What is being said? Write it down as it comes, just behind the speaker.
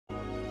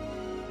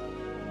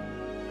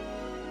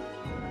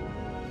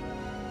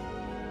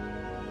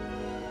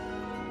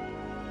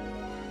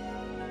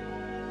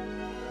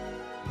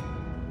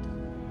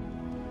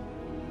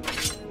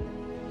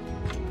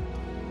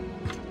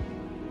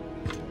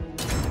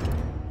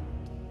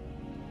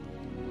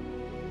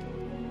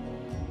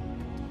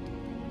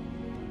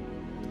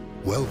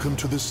Welcome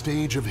to the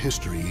stage of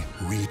history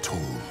retold.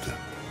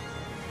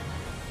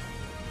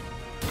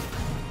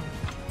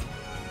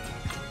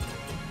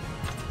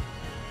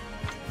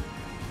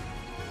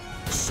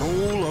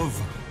 Soul of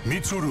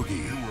Mitsurugi.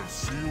 You have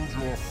sealed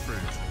your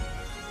fate.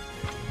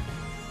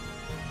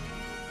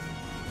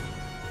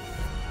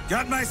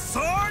 Got my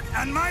sword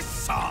and my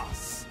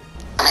sauce.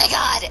 Oh my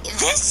god,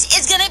 this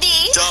is gonna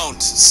be...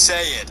 Don't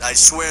say it, I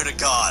swear to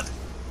God.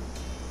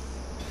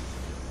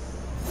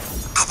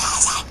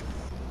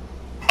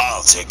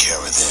 I'll take care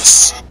of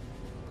this.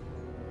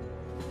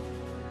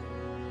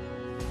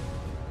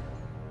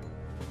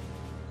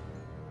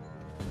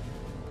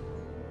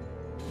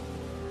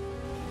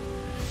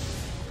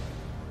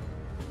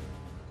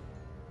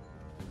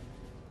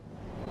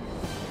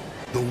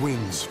 The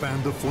winds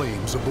fan the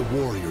flames of the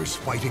warriors'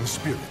 fighting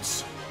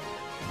spirits.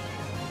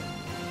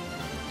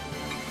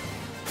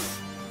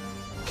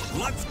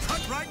 Let's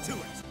cut right to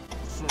it.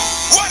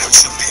 Why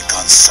don't you pick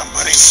on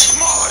somebody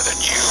smaller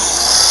than you?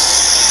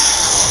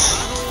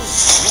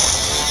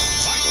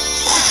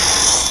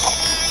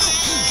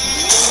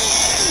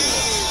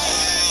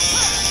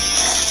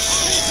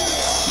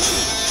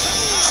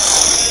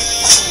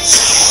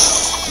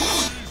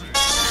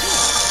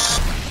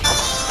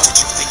 Did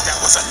you think that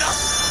was enough?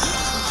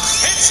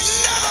 It's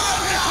never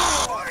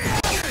enough!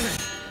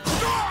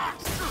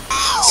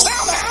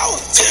 Mao Mao,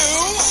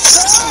 dude!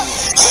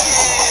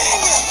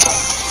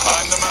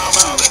 I'm the Mao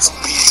Mao that's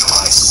beating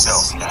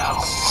myself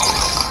now.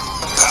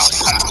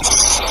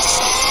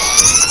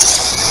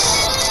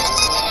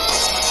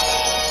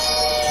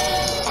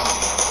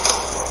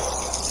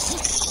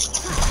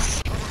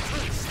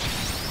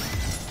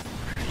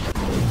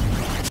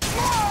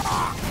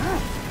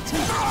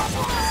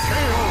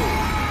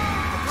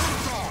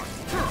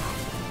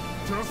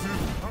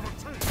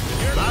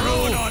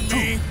 Ruin on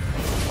me.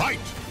 Fight!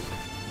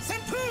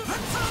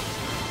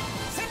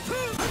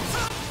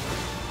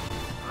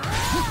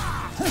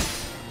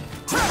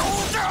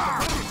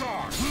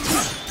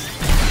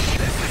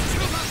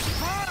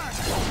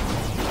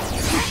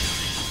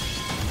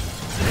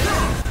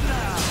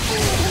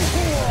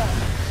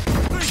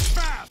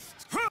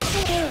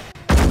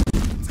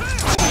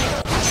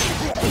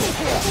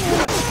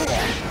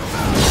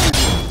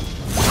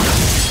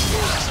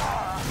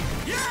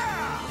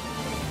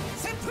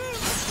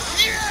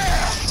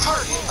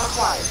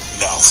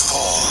 Now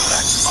fall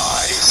at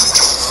my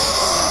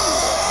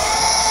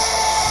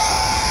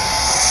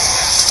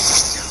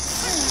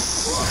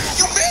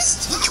You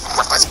missed! You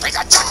worthless big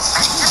attack!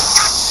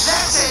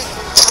 That's it!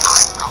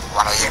 I'm not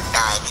one of your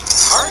nine.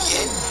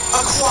 Target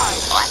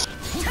acquired. What?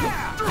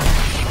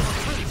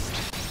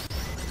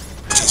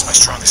 Which is my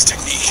strongest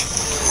technique.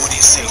 What do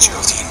you say,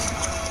 Geraldine?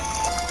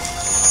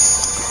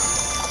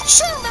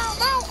 Sure, Mao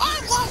Mao, I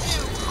love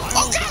you!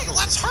 Okay,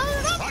 let's hurry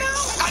it up now!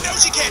 I know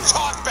she can't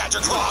talk, Badger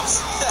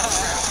Claws!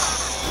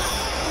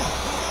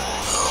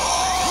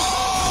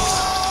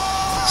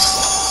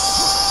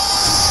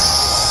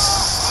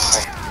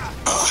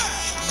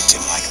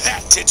 Didn't like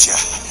that, did ya?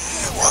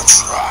 Well,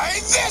 try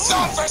this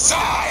on for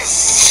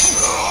size!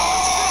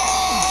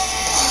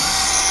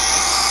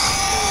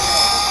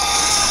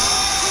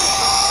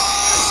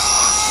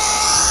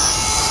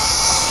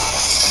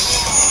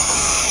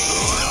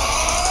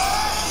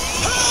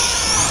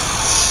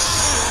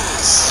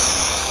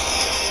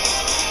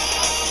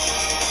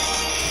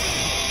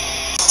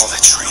 All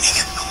that training,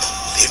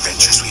 the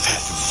adventures we've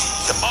had,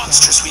 the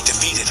monsters we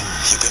defeated.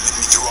 You've been with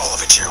me through all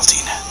of it,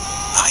 Geraldine.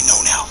 I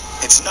know now.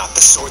 It's not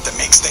the sword that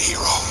makes the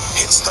hero.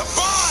 It's the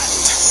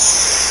bond!